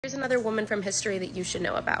Here's another woman from history that you should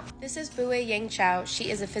know about. This is Buwei Chao. She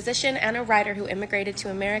is a physician and a writer who immigrated to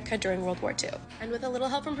America during World War II. And with a little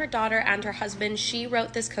help from her daughter and her husband, she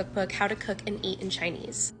wrote this cookbook, How to Cook and Eat in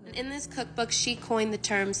Chinese. And in this cookbook, she coined the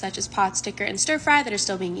terms such as pot sticker and stir fry that are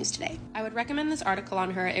still being used today. I would recommend this article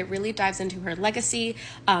on her. It really dives into her legacy,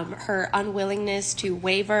 her unwillingness to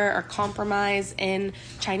waver or compromise in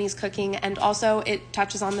Chinese cooking, and also it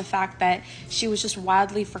touches on the fact that she was just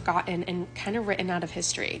wildly forgotten and kind of written out of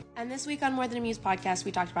history. And this week on More Than a Muse podcast,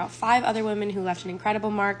 we talked about 5 other women who left an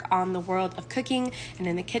incredible mark on the world of cooking and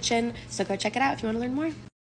in the kitchen. So go check it out if you want to learn more.